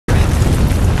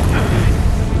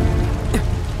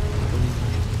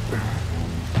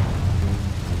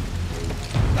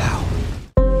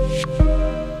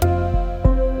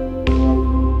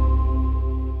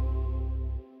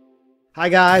Hi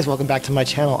guys, welcome back to my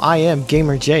channel. I am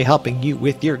Gamer J, helping you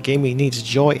with your gaming needs,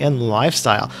 joy, and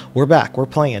lifestyle. We're back. We're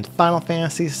playing Final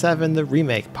Fantasy VII The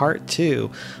Remake, Part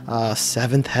 2,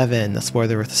 7th Heaven. That's where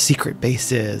the secret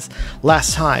base is.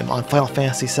 Last time on Final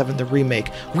Fantasy VII The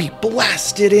Remake, we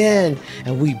blasted in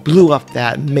and we blew up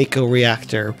that Mako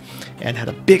Reactor and had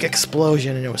a big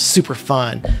explosion, and it was super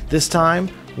fun. This time,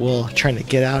 we'll try to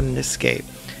get out and escape.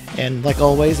 And like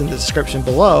always, in the description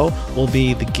below will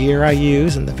be the gear I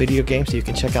use in the video game, so you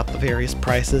can check out the various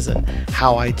prices and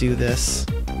how I do this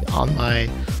on my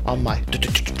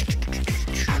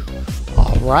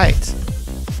Alright.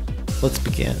 Let's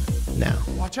begin now.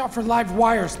 Watch out for live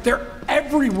wires. They're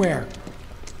everywhere.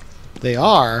 They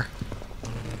are.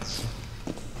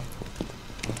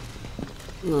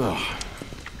 Ugh.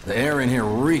 The air in here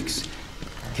reeks.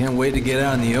 Can't wait to get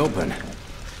out in the open.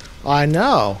 I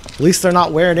know. At least they're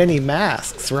not wearing any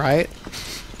masks, right?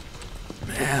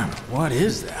 Man, what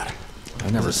is that?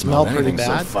 I've never smell smelled pretty anything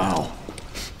bad? so foul.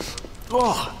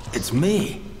 Oh, it's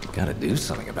me. Gotta do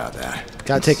something about that.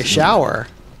 Gotta take a shower.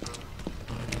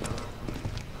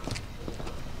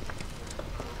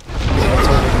 What's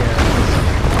over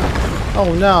here?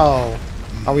 Oh no.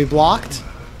 Are we blocked?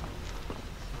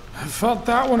 I felt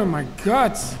that one in my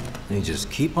guts. They just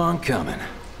keep on coming.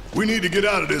 We need to get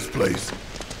out of this place.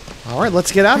 Alright,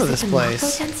 let's get out of this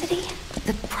place. Mako density?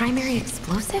 The primary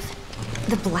explosive?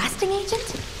 The blasting agent?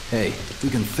 Hey, we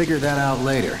can figure that out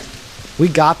later. We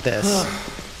got this.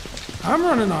 I'm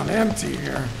running on empty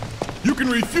here. You can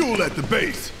refuel at the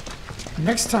base.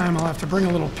 Next time I'll have to bring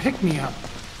a little pick-me-up.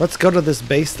 Let's go to this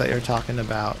base that you're talking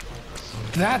about.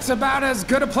 That's about as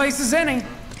good a place as any.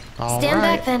 Stand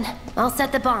back then. I'll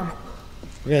set the bomb.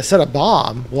 We're gonna set a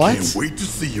bomb. What? Can't wait to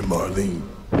see you, Marlene.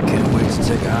 Can't wait to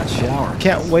take a hot shower.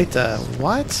 Can't wait to...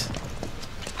 what?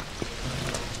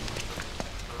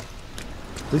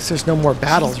 At least there's no more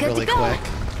battles really quick.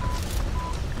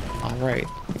 Alright.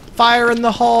 Fire in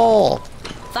the hole!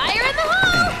 Fire in the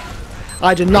hole!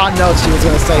 I did not know she was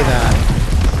gonna say that.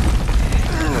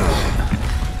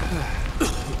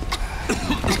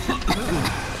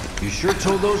 You sure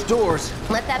told those doors.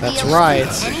 Let that That's be a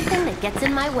right. anything that gets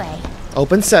in my way.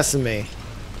 Open sesame.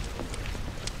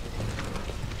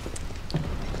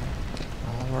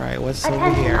 Alright, what's over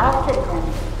Attention here? all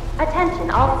citizens. Attention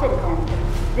all citizens.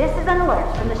 This is an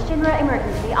alert from the Shinra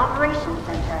Emergency Operations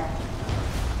Center.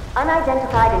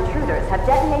 Unidentified intruders have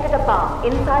detonated a bomb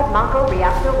inside Mako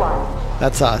Reactor 1.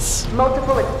 That's us.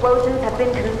 Multiple explosions have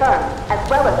been confirmed, as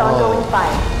well as ongoing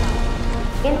fire.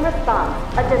 In response,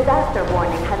 a disaster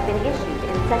warning has been issued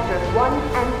in sectors 1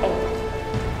 and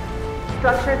 8.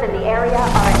 Structures in the area are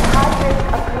at high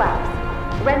risk of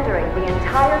collapse, rendering the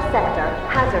entire sector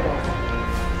hazardous.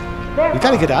 We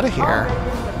gotta get out of here.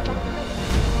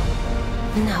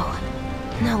 No.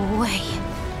 No way.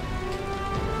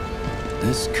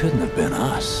 This couldn't have been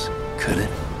us, could it?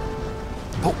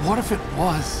 But what if it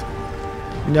was?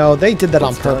 No, they did that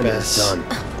on What's done is purpose.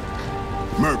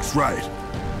 done. Merc's right.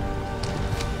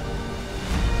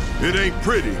 It ain't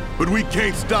pretty, but we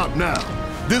can't stop now.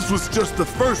 This was just the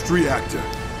first reactor,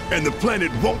 and the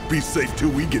planet won't be safe till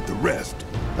we get the rest.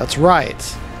 That's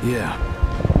right. Yeah.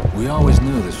 We always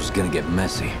knew this was gonna get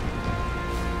messy.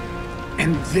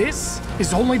 And this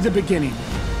is only the beginning.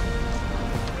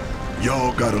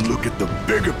 Y'all gotta look at the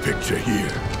bigger picture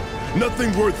here.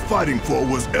 Nothing worth fighting for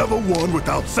was ever won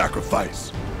without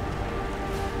sacrifice.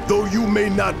 Though you may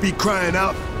not be crying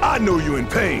out, I know you're in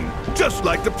pain, just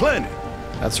like the planet.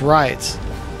 That's right.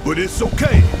 But it's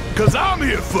okay, cause I'm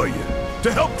here for you,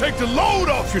 to help take the load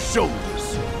off your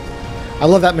shoulders. I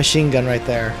love that machine gun right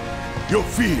there. Your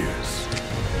fears,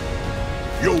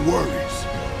 your worries,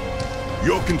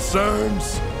 your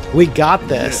concerns, We got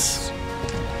this.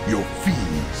 yes, your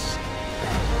fees.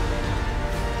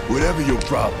 Whatever your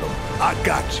problem, I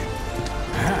got you.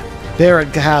 There it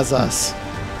has us.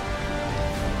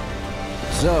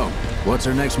 So, what's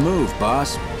our next move,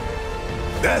 boss?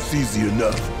 That's easy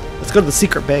enough. Let's go to the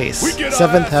secret base. We get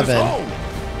 7th our asses Heaven. home.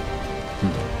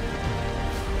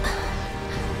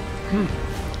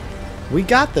 We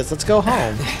got this. Let's go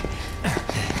home.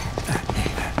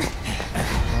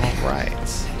 Alright.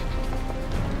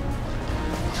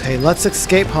 Okay, let's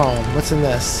escape home. What's in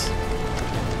this?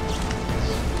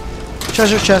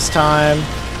 Treasure chest time.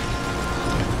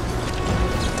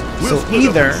 We'll So split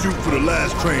either- up and shoot for the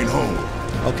last train home.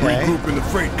 Okay. Regroup in the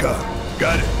freight car.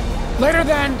 Got it. Later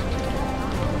then.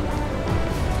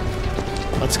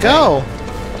 Let's go.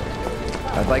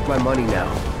 I'd like my money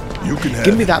now. You can have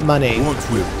Give me it that money. once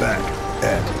we're back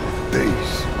at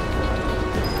base.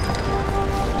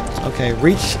 Okay,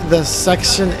 reach the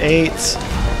Section 8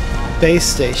 base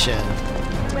station.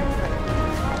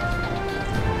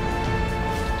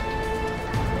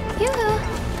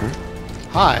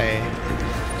 Hi.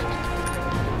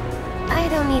 I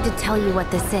don't need to tell you what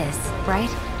this is, right?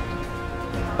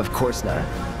 Of course not.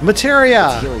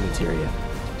 Materia! Healing materia.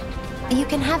 You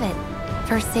can have it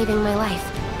for saving my life.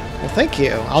 Well, thank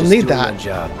you. I'll Just need doing that. my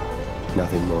job.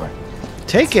 Nothing more.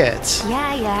 Take it.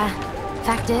 Yeah.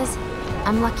 Fact is,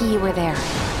 I'm lucky you were there.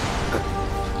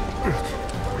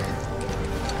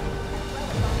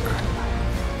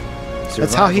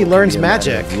 That's how he Survival learns can be a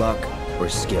matter magic. of luck or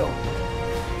skill.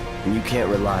 And you can't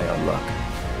rely on luck.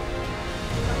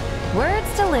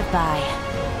 Words to live by.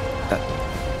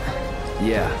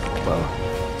 Yeah, well,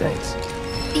 thanks.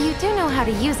 You do know how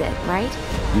to use it, right?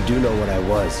 You do know what I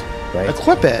was, right?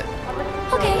 Equip it.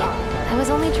 Okay, I was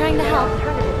only trying to help.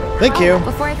 Thank you.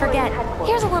 Before I forget,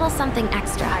 here's a little something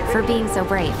extra for being so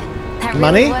brave. That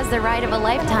Money? really was the ride of a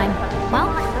lifetime. Well,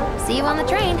 see you on the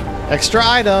train. Extra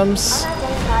items.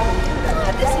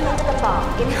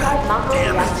 Inside Mako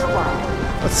Reactor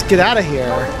 1. Let's get out of here.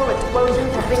 Multiple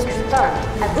explosions have been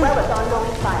confirmed, as well as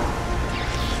ongoing fire.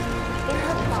 In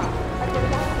response, a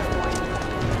disaster warning.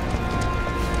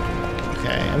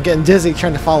 Okay, I'm getting dizzy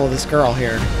trying to follow this girl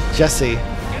here. Jesse.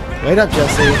 Wait up,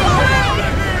 Jesse.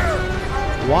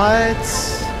 What?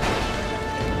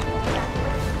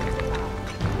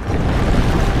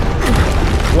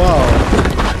 Whoa.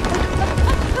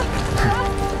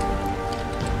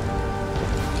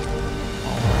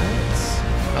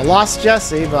 Alright. I lost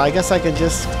Jesse, but I guess I could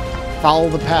just follow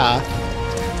the path.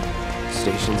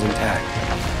 Station's intact.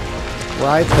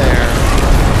 Right there.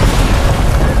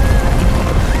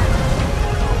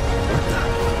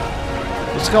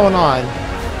 What's going on?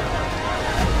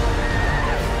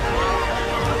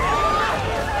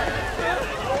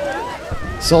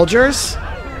 Soldiers?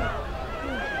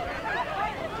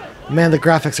 Man, the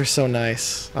graphics are so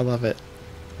nice. I love it.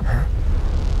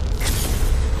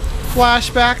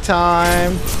 Flashback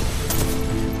time.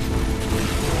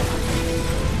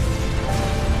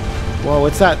 Whoa,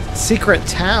 it's that secret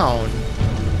town.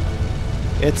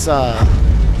 It's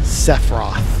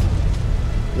Sephiroth,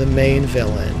 the main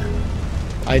villain.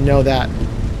 I know that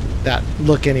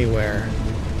look anywhere.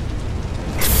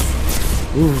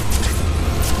 Ooh.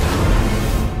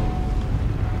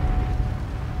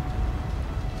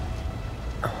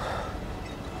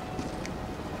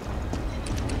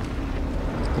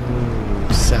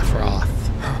 Sephiroth.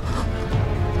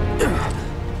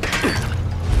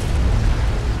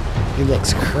 He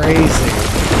looks crazy.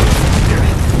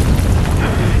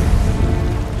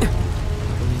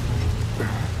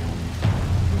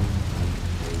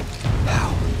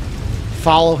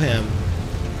 Follow him.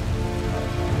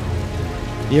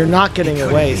 You're not getting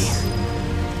away.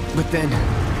 But then...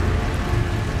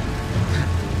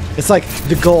 It's like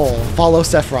the goal. Follow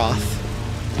Sephiroth.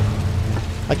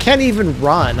 I can't even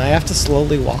run. I have to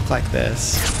slowly walk like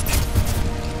this.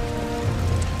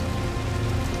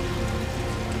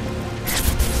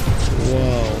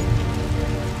 Whoa.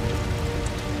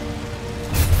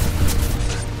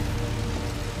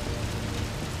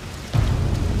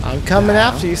 I'm coming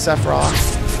after you, Sephiroth.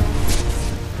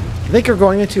 I think you're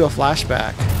going into a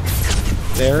flashback.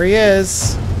 There he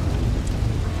is.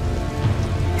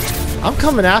 I'm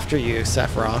coming after you,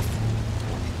 Sephiroth.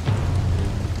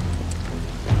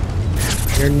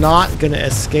 You're not gonna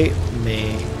escape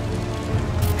me.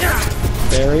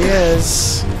 There he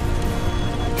is.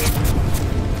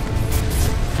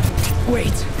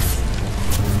 Wait!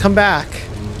 Come back.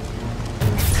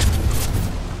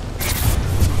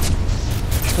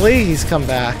 Please come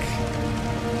back.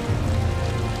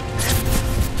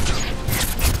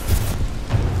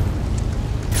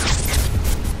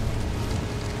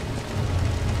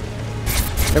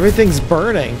 Everything's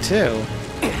burning too.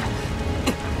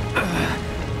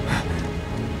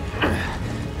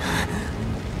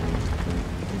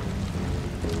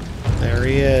 There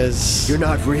he is. You're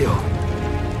not real.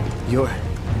 You're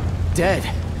dead.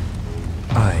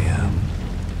 I am.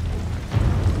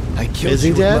 I killed Is he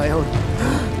you dead? with my own...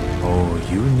 Oh,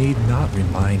 you need not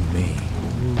remind me.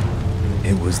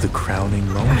 It was the crowning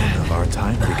moment of our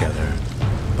time together.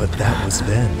 But that was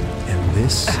then, and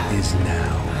this is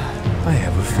now. I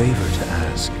have a favor to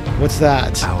ask. What's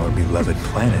that? Our beloved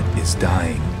planet is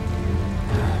dying.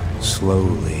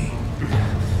 Slowly.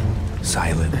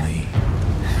 Silently.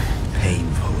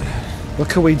 Painfully. What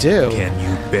can we do? Can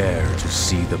you bear to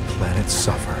see the planet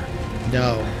suffer?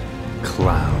 No.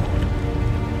 Cloud.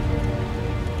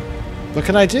 What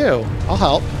can I do? I'll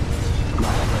help.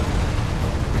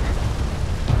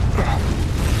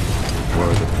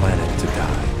 Were the planet to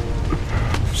die,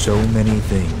 so many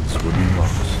things would be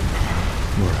lost.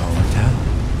 Your hometown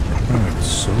that burned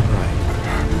so bright.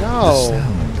 No. The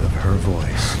sound of her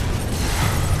voice,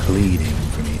 pleading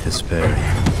for me to spare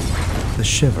you. The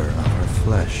shiver of her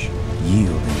flesh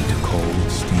yielding to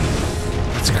cold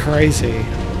steel. It's crazy.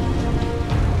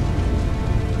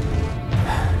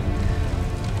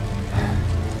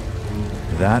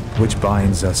 That which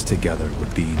binds us together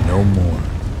would be no more,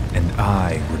 and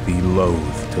I would be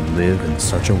loath to live in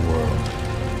such a world,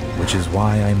 which is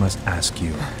why I must ask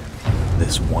you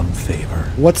this one favor.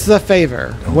 What's the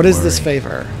favor? Don't What is this worry.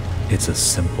 favor? It's a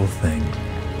simple thing.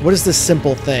 What is this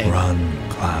simple thing? Run,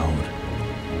 Cloud.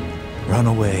 Run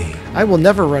away. I will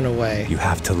never run away. You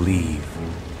have to leave.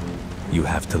 You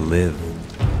have to live.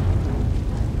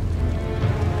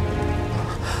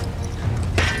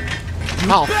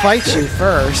 I'll fight you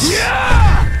first.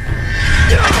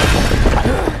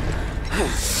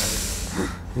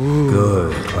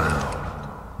 Good,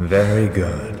 Cloud. Very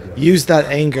good. Use that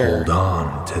anger. Hold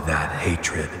on to that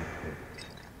hatred.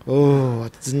 Oh,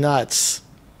 it's nuts.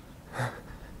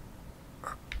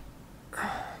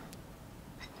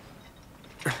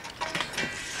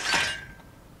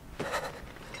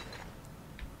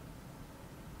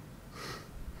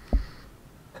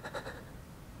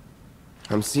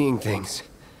 I'm seeing things.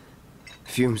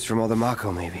 Fumes from all the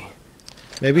Mako, maybe.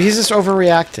 Maybe he's just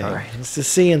overreacting. All right. He's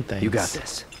just seeing things. You got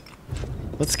this.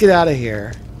 Let's get out of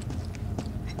here.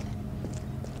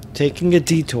 Taking a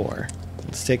detour.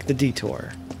 Let's take the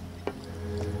detour.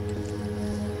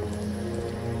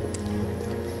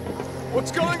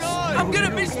 What's going on? I'm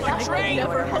gonna miss my train.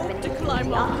 Never hope to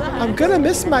climb on that. I'm gonna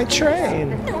miss my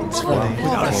train. It's funny.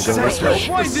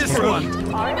 Why this one?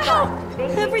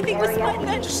 Everything was fine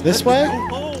then. This way?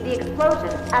 The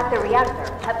explosions at the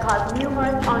reactor have caused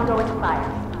numerous ongoing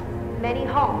fires. Many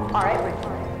homes are at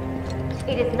risk.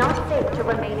 It is not safe to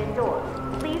remain indoors.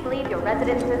 Please leave your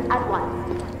residences at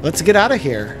once. Let's get out of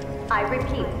here. I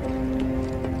repeat.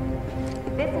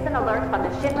 This is an alert from the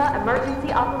Shinra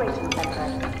Emergency Operations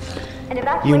Center. An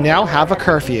evacuation You now have a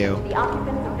curfew. The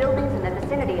occupants of buildings in the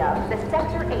vicinity of the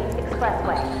Sector 8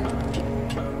 Expressway.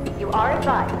 You are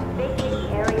advised to vacate the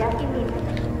area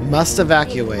immediately. Must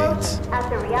evacuate. The explosions at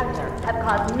the reactor have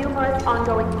caused numerous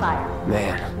ongoing fires.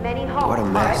 Man, Many homes what a are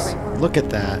mess. at risk. Look at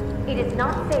that. It is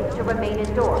not safe to remain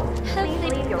indoors. Please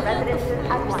leave your residences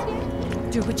at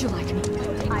once. Do what you like me.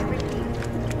 I repeat.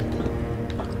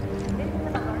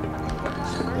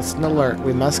 It's an alert.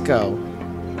 We must go.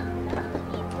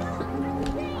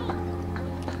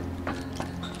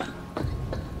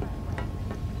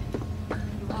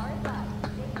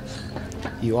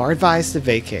 You are advised to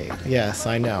vacate. Yes,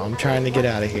 I know. I'm trying to get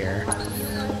out of here.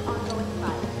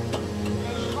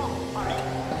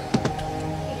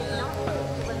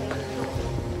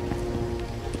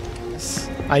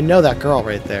 I know that girl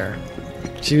right there.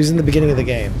 She was in the beginning of the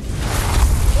game.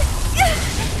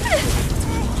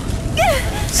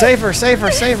 Save her! Save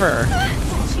her! Save her!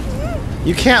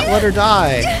 You can't let her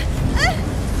die.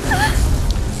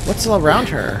 What's all around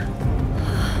her?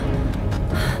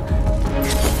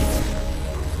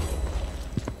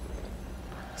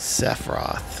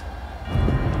 Sephiroth.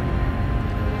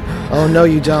 Oh no,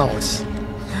 you don't.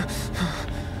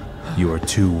 You are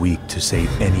too weak to save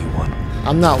anyone.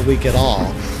 I'm not weak at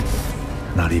all.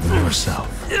 Not even yourself.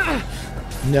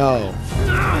 No.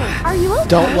 Are you okay?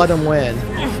 Don't let him win.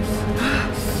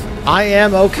 I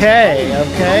am okay, Are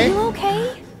okay? you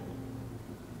okay?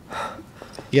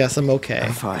 Yes, I'm okay.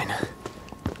 I'm fine.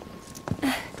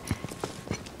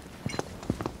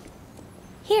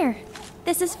 Here,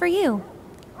 this is for you.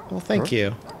 Well, thank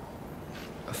you.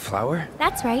 A flower?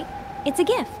 That's right. It's a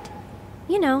gift.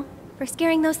 You know, for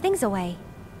scaring those things away.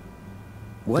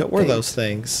 What were those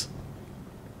things?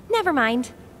 Never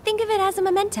mind. Think of it as a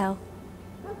memento.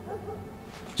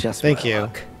 Just Thank my you.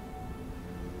 luck.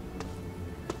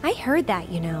 I heard that,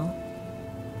 you know.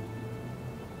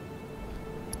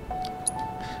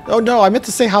 Oh no, I meant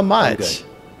to say how much. good.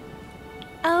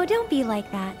 Oh, don't be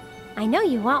like that. I know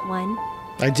you want one.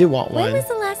 I do want When one. was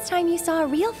the last time you saw a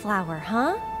real flower,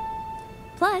 huh?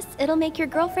 Plus, it'll make your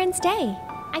girlfriend's day.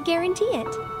 I guarantee it.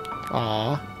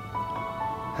 Aw,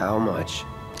 How much?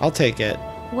 I'll take it.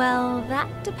 Well,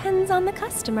 that depends on the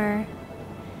customer.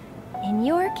 In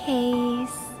your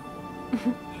case,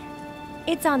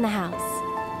 it's on the house.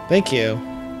 Thank you.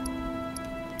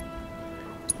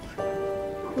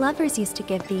 Lovers used to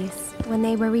give these when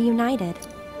they were reunited.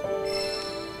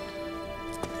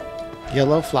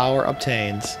 Yellow flower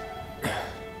obtained.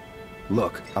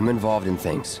 Look, I'm involved in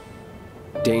things.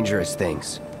 Dangerous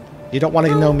things. You don't want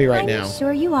to know me right I'm now.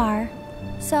 sure you are.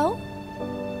 So?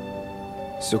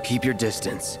 So keep your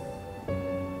distance.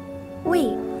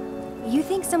 Wait, you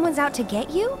think someone's out to get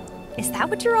you? Is that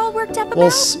what you're all worked up about?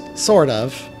 Well, sort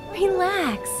of.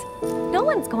 Relax. No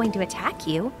one's going to attack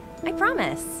you. I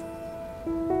promise.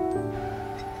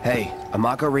 Hey, a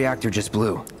Mako Reactor just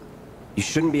blew. You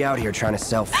shouldn't be out here trying to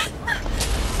self...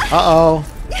 Uh-oh.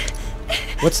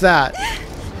 What's that?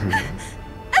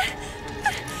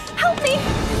 Help me!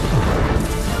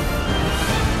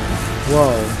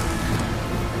 Whoa.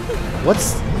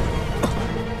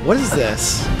 What is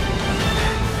this?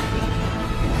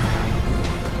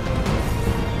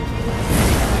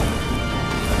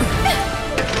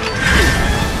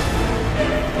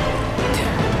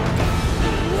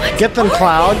 Get them,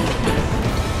 Cloud.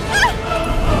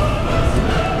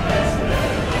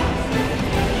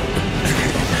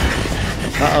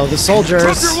 Uh-oh, the soldiers.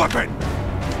 Drop your weapon!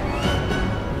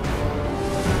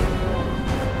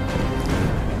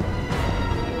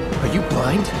 Are you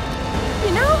blind?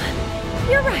 You know,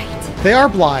 you're right. They are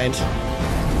blind.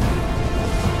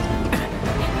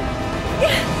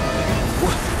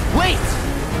 Wait!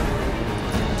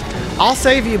 I'll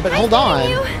save you, but hold on.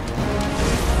 You.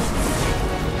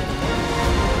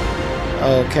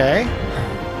 Okay.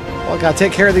 Well, I gotta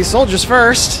take care of these soldiers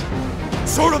first.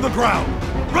 Sword on the ground!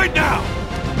 Right now!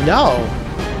 No.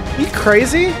 You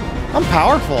crazy? I'm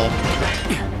powerful.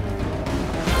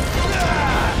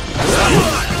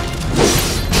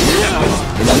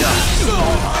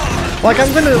 Like,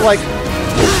 I'm gonna, like...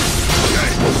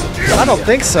 I don't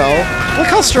think so. Look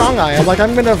how strong I am. Like,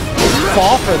 I'm gonna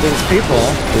fall for these people.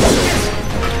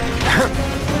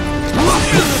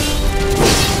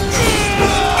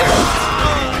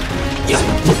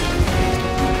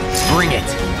 Bring it!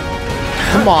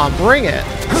 Come on, bring it.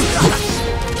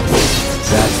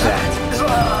 That's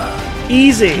that.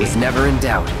 Easy. It's never in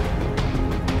doubt.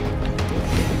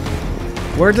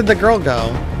 Where did the girl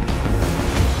go?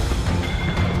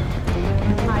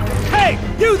 Hey,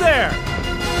 you there!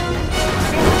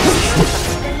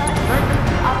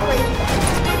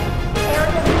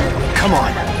 Come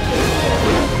on.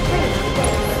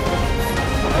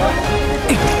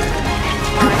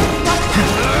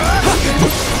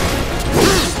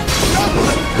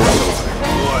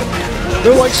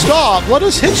 They're like, stop, let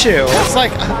us hit you. It's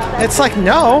like,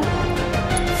 no.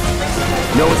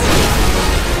 No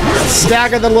escape.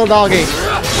 Stagger the little doggy.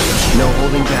 No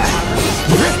holding back.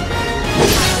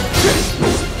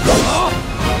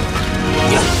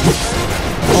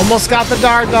 Almost got the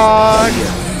dart dog.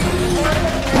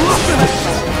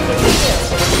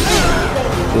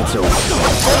 It's over.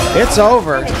 It's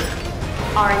over.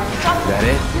 That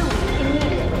it?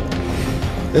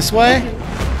 This way?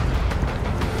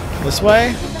 This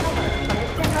way?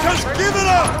 Just give it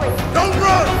up! Don't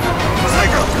run! Take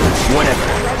him! Whatever.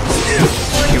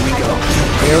 Here we go.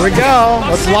 Here we go.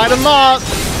 Let's light them up.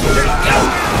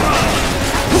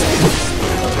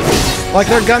 Like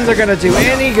their guns are gonna do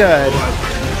any good.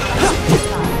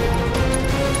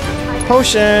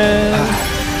 Potion.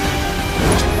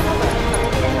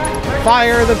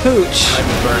 Fire the pooch.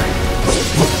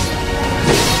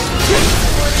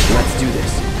 Let's do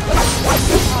this.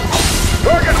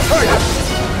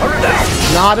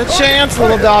 Not a chance,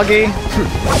 little doggy.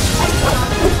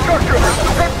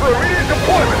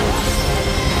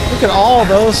 Look at all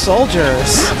those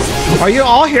soldiers. Are you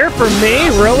all here for me?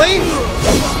 Really?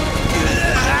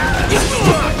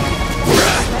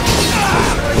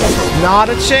 Not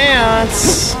a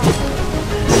chance.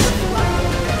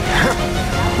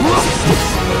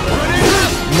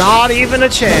 Not even a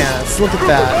chance. Look at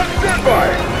that.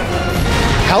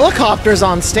 Helicopter's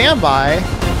on standby.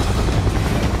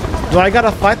 Do I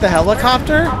gotta fight the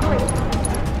helicopter?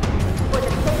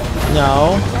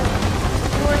 No.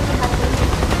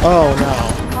 Oh no.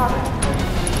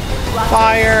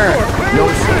 Fire!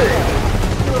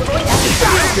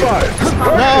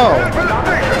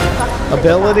 No!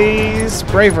 Abilities,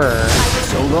 braver.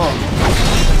 So long.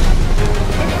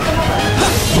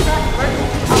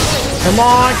 Come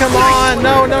on, come on!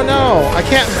 No, no, no! I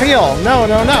can't feel! No,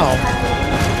 no, no!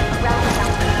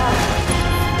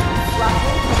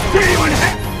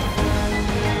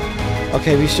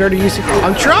 Okay, be sure to use...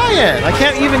 I'm trying! I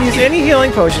can't even use any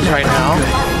healing potions right now.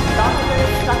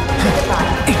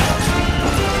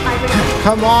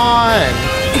 Come on!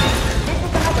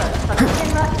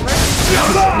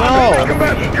 No!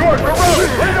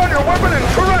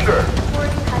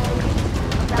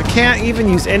 I can't even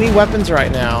use any weapons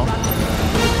right now.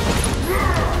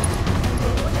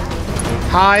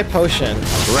 High potion.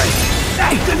 Right.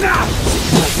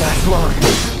 That's long.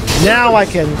 Now I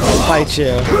can fight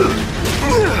you.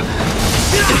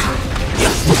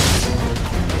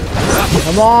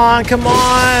 Come on, come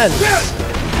on! Is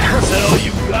that all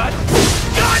you got?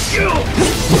 Got you!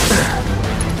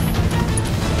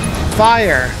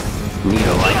 Fire. Need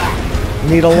a light.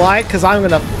 Need a light? Because I'm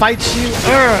gonna fight you.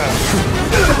 Ugh.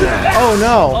 Oh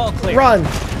no. Run.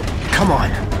 Come on.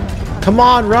 Come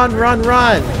on, run, run,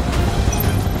 run!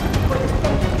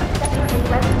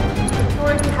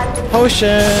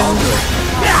 Potion!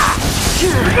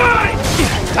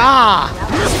 Ah!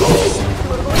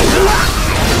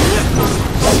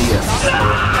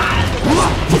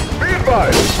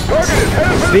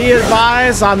 Be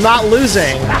advised, I'm not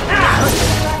losing.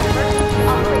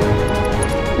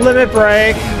 Limit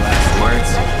break.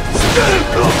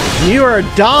 You are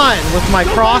done with my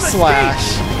cross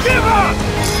slash.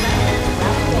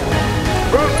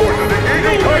 Ground forces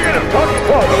engaging target of Tusk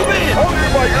Plaza. All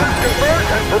nearby units converge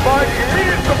and provide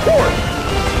immediate support.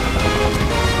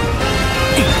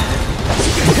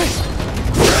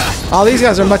 Oh, these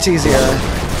guys are much easier.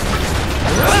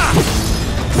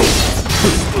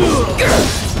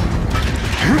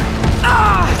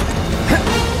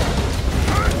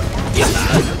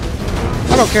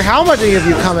 I don't care how many of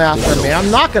you come after me,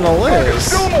 I'm not gonna lose.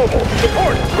 Still mobile.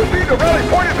 Support. Proceed to rally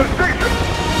point at the station.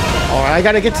 Alright, I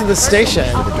gotta get to the station.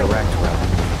 The direct route.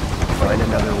 Find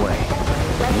another way.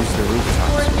 Use the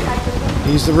rooftops.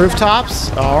 Use the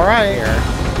rooftops? Alright.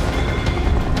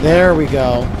 There we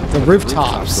go. The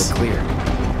rooftops. Look clear.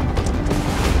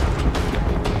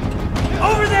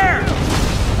 Over there!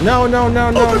 No, no, no,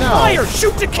 no, Open no. fire!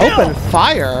 Shoot to kill! Open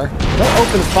fire? Don't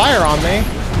open fire on me.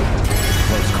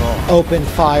 Close call. Open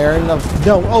fire. No,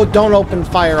 no, oh, don't open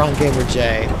fire on Gamer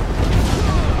J.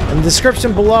 In the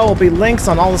description below will be links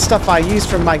on all the stuff I use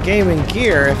for my gaming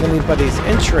gear if anybody's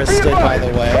interested, by the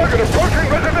way. Target approaching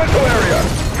residential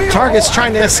area. Target's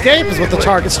trying to escape is what the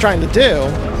target's trying to do.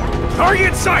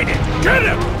 Target sighted! Get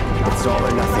him! It's all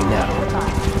or nothing now.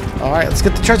 Alright, let's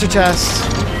get the treasure chest.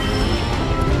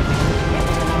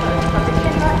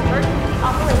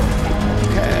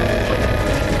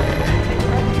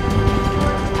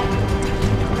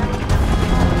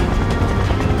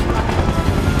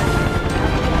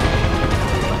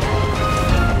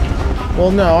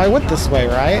 Well, no, I went this way,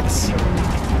 right?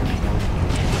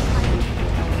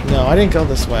 No, I didn't go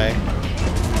this way.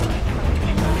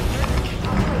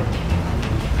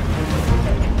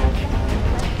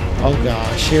 Oh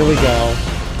gosh, here we go.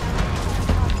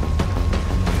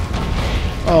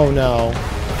 Oh no.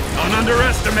 Don't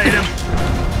underestimate him!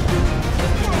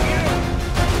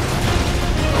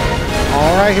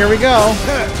 Alright, here we go.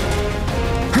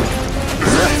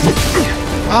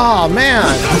 Oh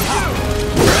man!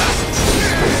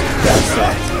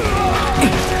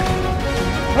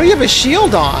 Oh, you have a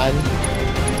shield on.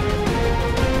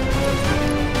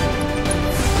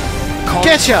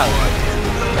 Getcha!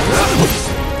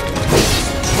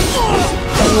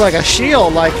 Like a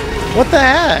shield, like, what the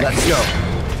heck? Let's go.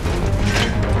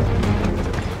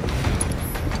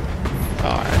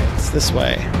 Alright, it's this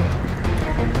way.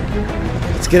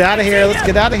 Let's get out of here, let's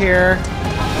get out of here.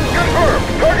 Confirmed.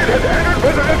 Target has entered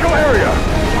residential area.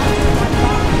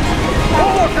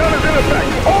 All lockdown is in effect.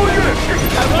 All units.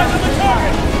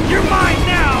 You're mine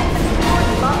now!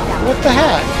 What the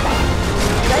heck?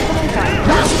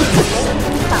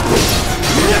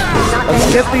 Let's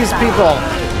get these people.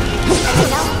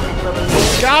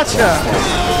 Gotcha!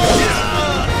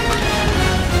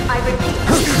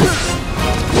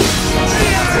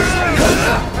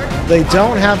 They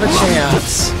don't have a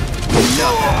chance. Is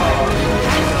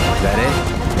that it?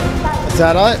 Is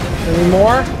that it? Any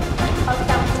more?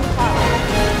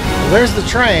 There's the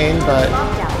train, but...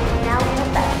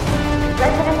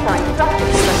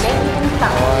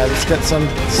 Alright, let's get some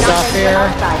stuff here.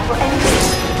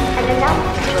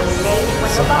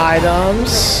 Some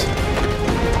items.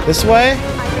 This way?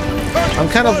 I'm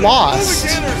kind of lost.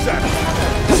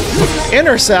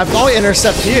 Intercept? I'll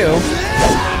intercept you.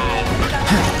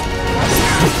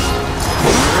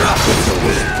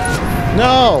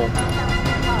 No!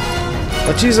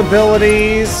 Let's use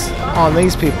abilities on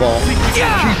these people.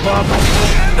 Keep up!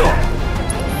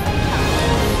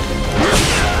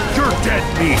 You're dead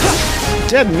meat!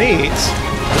 Dead meat?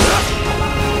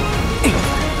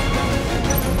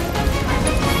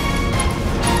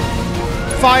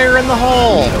 Fire in the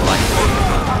hole!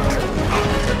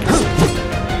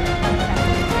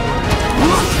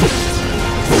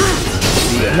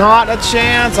 Not a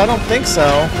chance, I don't think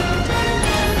so.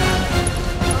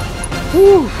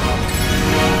 Whew.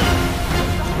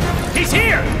 He's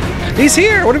here! He's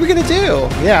here! What are we gonna do?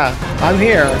 Yeah, I'm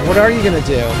here. What are you gonna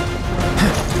do?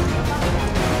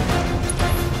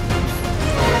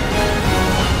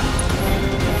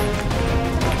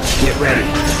 Get ready.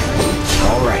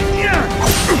 All right.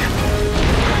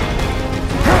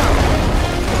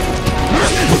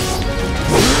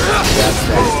 That's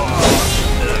that.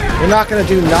 You're not gonna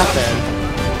do nothing.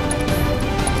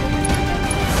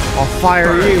 I'll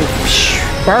fire you.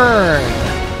 Burn!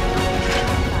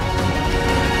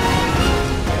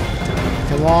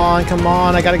 Come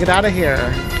on, I gotta get out of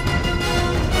here.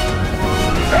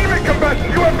 Enemy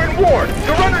combatants, you have been warned.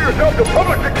 Surrender yourself to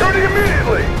public security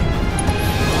immediately.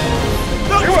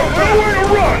 You have nowhere to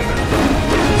run.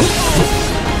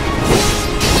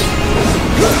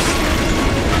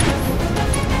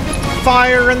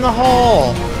 Fire in the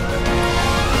hole!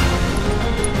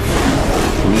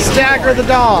 Stagger the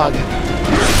dog!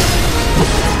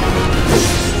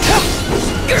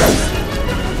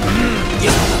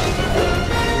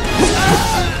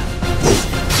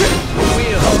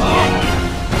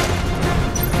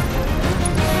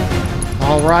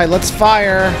 Alright, let's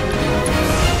fire!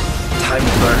 Time to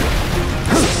burn.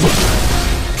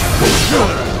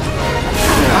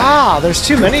 Ah, there's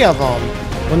too many of them.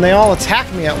 When they all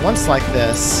attack me at once like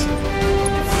this.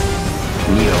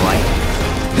 Need a light.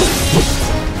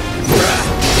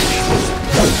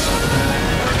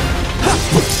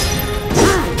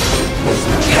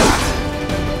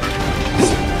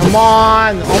 Come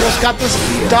on! Almost got this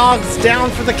dogs down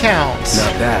for the count.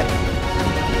 Not bad.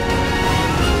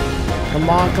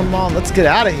 Come on, let's get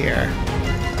out of here.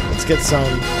 Let's get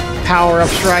some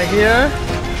power-ups right here.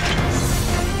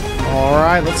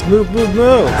 Alright, let's move.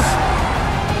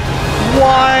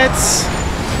 What?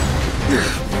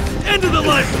 End of the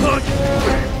lifeblood.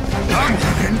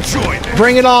 Enjoy it.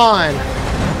 Bring it on!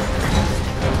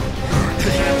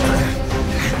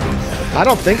 I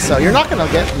don't think so. You're not gonna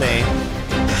get me.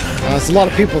 There's a lot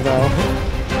of people though.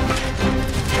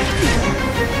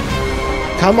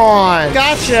 Come on!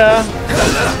 Gotcha!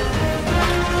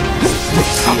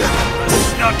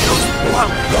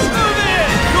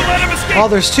 Oh,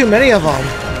 there's too many of them.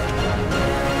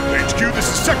 HQ, this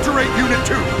is Sector 8, Unit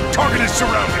 2. Target is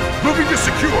surrounded. Moving to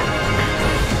secure.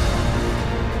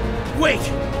 Wait!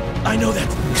 I know that.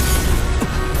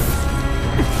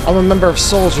 I'm a member of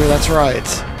Soldier, that's right.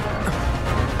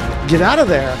 Get out of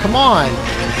there, come on!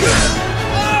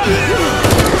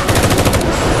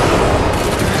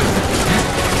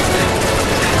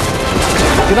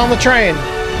 Get on the train!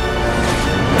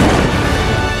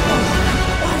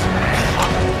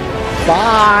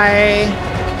 Bye!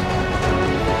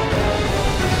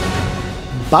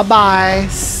 Bye-bye!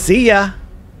 See ya!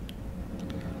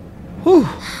 Whew!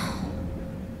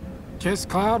 Guess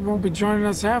Cloud won't be joining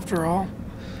us after all.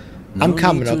 I'm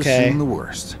coming, need to okay? assume the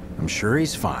worst. I'm sure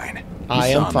he's fine.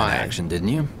 I You am saw him in fine. action, didn't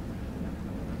you?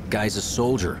 Guy's a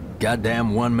soldier.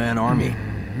 Goddamn one-man army.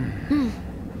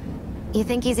 You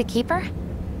think he's a keeper?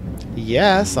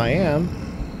 Yes, I am.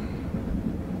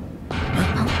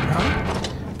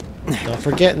 Don't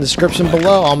forget, in the description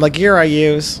below, all my gear I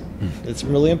use. It's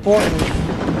really important.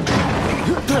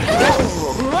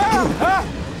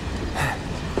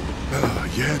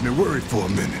 You had me worried for a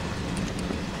minute.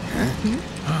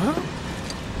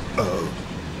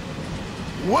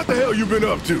 What the hell you been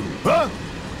up to, huh?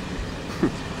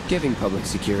 Giving public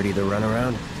security the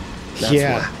runaround. That's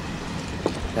Yeah.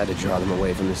 what. Had to draw them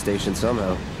away from the station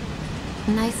somehow.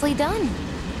 Nicely done.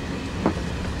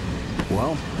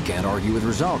 Well, can't argue with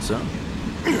results, huh?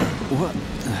 What?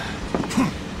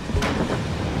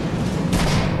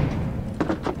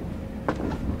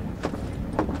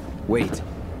 Wait.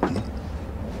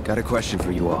 Got a question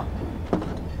for you all.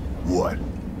 What?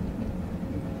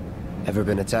 Ever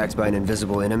been attacked by an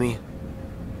invisible enemy?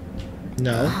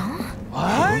 No.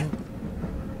 What?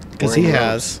 Because he Wearing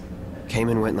has. Came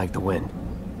and went like the wind.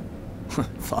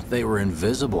 Thought they were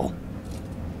invisible.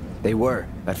 They were,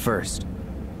 at first.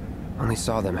 Only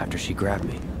saw them after she grabbed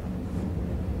me.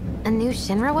 A new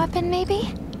Shinra weapon,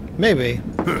 maybe? Maybe.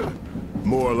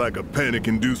 More like a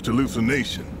panic-induced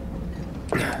hallucination.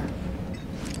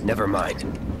 Never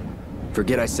mind.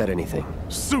 Forget I said anything.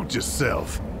 Suit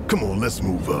yourself. Come on, let's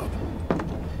move up.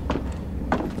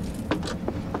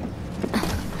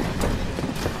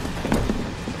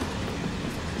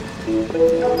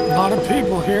 A lot of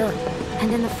people here.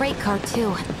 And in the freight car,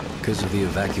 too. Because of the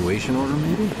evacuation order,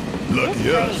 maybe?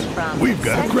 Lucky us. We've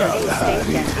got a crowd to hide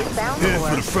in. Head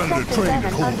for the front of the train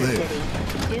and hold there.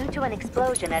 Due to an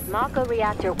explosion at Mako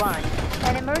Reactor 1,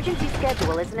 an emergency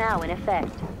schedule is now in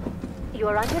effect.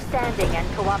 Your understanding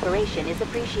and cooperation is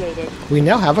appreciated. We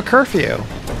now have a curfew.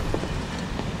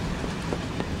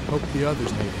 Hope the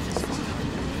others made it.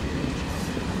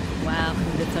 Wow,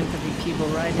 who'd have thunk there'd be people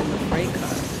riding in the freight car?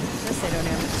 Guess they don't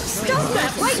have a Stop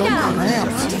that right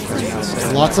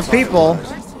now! Lots of people.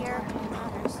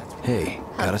 Hey,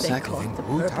 got a sec?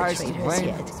 Who ties the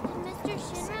blame?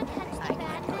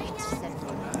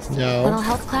 No. Little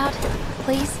help, Cloud,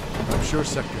 please? I'm sure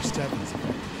Sector 7's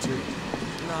too.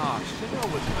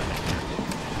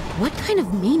 What kind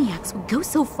of maniacs would go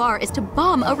so far as to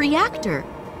bomb a reactor?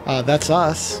 That's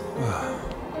us.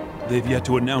 They've yet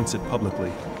to announce it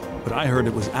publicly, but I heard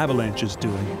it was Avalanche's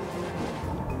doing.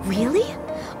 Really?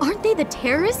 Aren't they the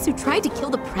terrorists who tried to kill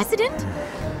the president?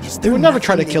 They would never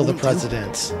try to kill the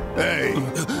president. Hey,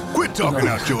 quit talking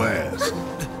out your ass.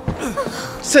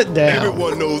 Sit down.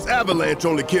 Everyone knows Avalanche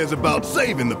only cares about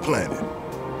saving the planet.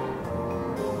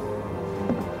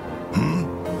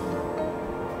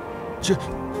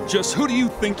 Just who do you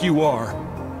think you are?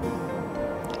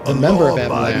 A member of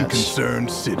law-abiding, Avalanche.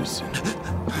 concerned citizen.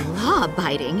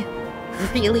 Law-abiding?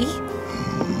 Really?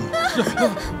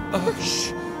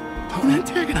 Shh. Don't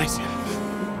antagonize him.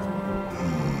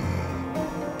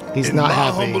 He's In not my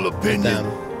happy humble with opinion,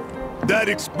 them. that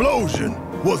explosion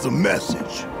was a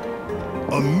message.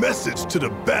 A message to the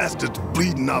bastards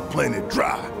bleeding our planet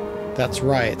dry. That's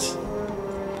right.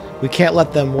 We can't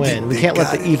let them win. We can't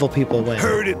let the evil people win.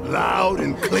 Heard it loud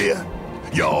and clear?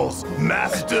 Y'all's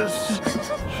masters?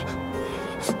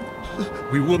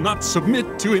 We will not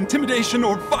submit to intimidation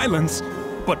or violence,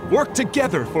 but work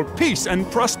together for peace and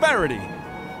prosperity.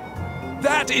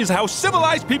 That is how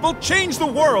civilized people change the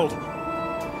world!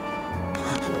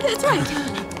 That's right!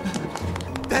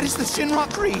 That is the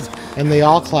Shinra Creed! And they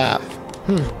all clap.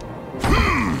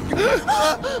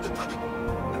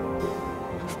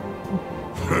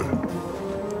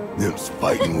 Them's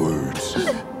fighting words.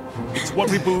 It's what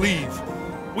we believe.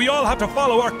 We all have to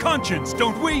follow our conscience,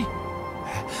 don't we?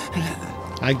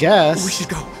 I guess. We should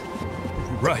go.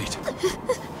 Right.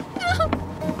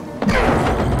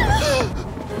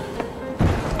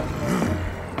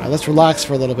 Alright, let's relax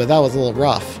for a little bit. That was a little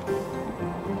rough.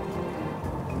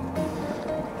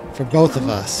 For both of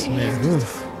us. Man,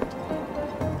 oof.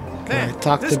 Can I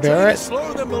talk to Barrett?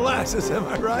 Slower than molasses, am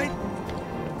I right?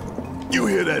 You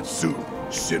hear that suit?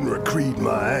 Shinra Creed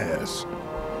my ass.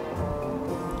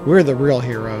 We're the real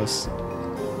heroes.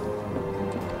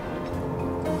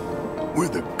 We're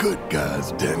the good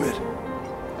guys, damn it.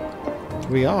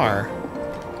 We are.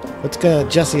 What's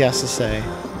Jesse has to say?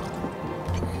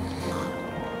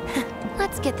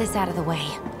 Let's get this out of the way.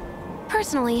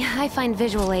 Personally, I find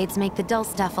visual aids make the dull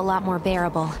stuff a lot more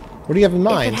bearable. What do you have in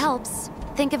mind? If it helps,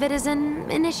 think of it as an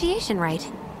initiation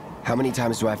rite. How many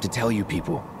times do I have to tell you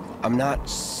people? I'm not...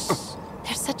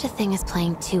 There's such a thing as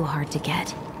playing too hard to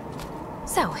get.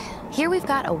 So, here we've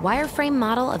got a wireframe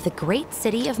model of the great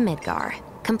city of Midgar,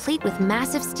 complete with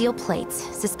massive steel plates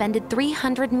suspended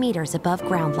 300 meters above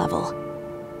ground level.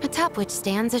 Atop which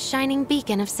stands a shining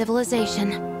beacon of civilization.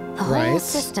 The whole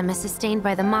system is sustained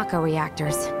by the Mako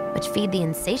Reactors, which feed the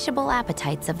insatiable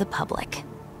appetites of the public.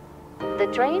 The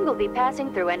train will be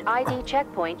passing through an ID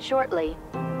checkpoint shortly.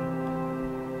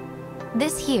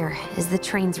 This here is the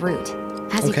train's route.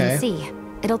 As you can see,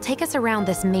 it'll take us around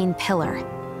this main pillar.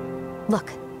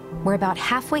 Look, we're about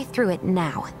halfway through it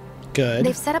now. Good.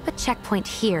 They've set up a checkpoint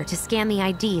here to scan the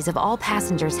IDs of all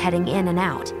passengers heading in and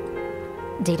out.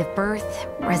 Date of birth,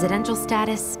 residential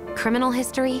status, criminal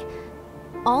history,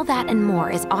 all that and more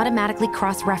is automatically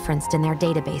cross-referenced in their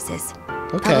databases.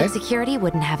 Public security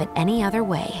wouldn't have it any other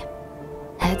way.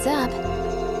 Heads up.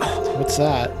 What's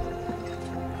that?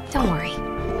 Don't worry.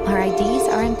 Our IDs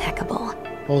are impeccable.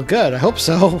 Well, good. I hope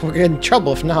so. We're getting in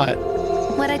trouble if not.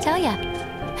 What'd I tell ya?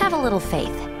 Have a little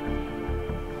faith.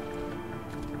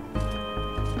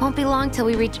 Won't be long till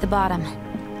we reach the bottom.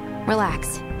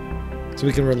 Relax. So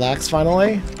we can relax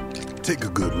finally? Take a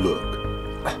good look.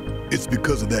 It's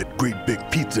because of that great big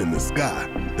pizza in the sky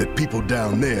that people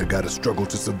down there gotta struggle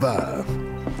to survive.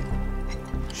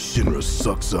 Shinra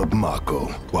sucks up Mako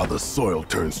while the soil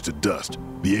turns to dust,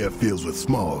 the air fills with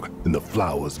smog, and the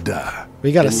flowers die.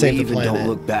 We gotta save the planet. Don't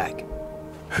look back.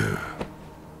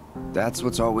 That's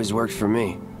what's always worked for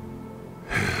me.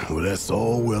 Well, that's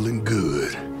all well and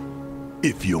good.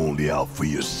 If you're only out for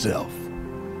yourself.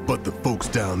 But the folks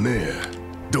down there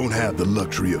don't have the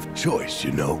luxury of choice,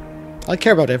 you know? I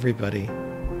care about everybody.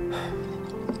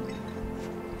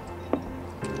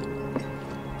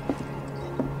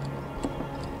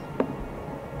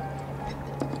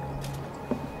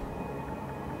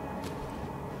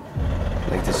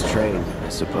 Like this train, I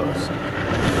suppose.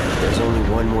 There's only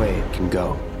one way it can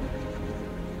go.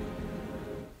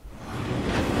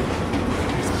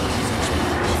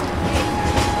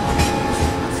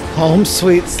 Home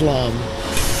sweet slum.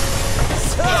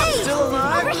 Hey! Still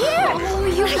alive? Over here! Oh,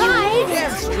 you guys!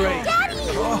 Get straight! Daddy!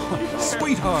 Oh,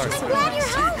 sweetheart! I'm glad you're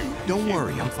home! Don't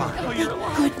worry, I'm fine.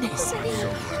 Thank goodness.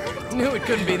 Knew it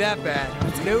couldn't be that bad.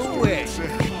 No way.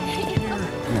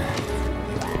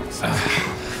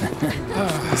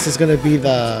 This is gonna be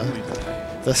the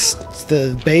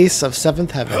base of Seventh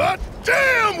Heaven.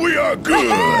 Damn we are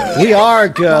good. We are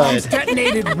Bombs good.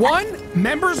 detonated 1,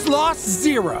 members lost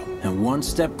 0. And one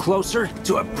step closer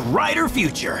to a brighter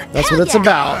future. That's what it's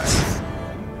about.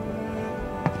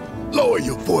 Lower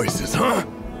your voices, huh?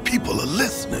 People are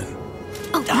listening.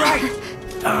 Oh, Right.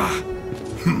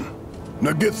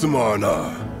 Now get some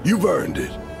R&R. You've earned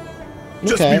it.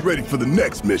 Just Okay. be ready for the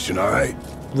next mission, all right?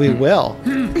 We will.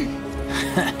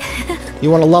 You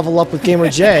want to level up with Gamer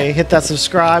J? Hit that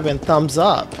subscribe and thumbs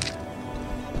up.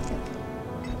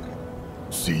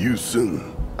 See you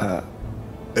soon. At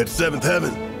 7th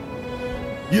Heaven.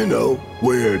 You know,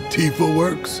 where Tifa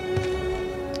works.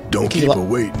 Don't keep her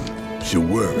waiting. She'll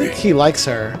I worry. think he likes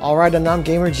her. Alright, and I'm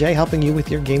Gamer J, helping you with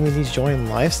your gaming needs, joy, and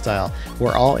lifestyle.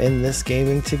 We're all in this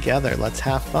gaming together. Let's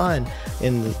have fun.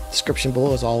 In the description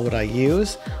below is all what I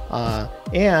use.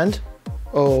 And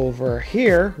over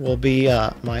here will be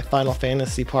my Final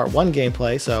Fantasy Part 1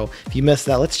 gameplay. So if you missed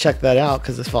that, let's check that out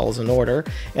because this follows in order.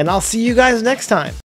 And I'll see you guys next time.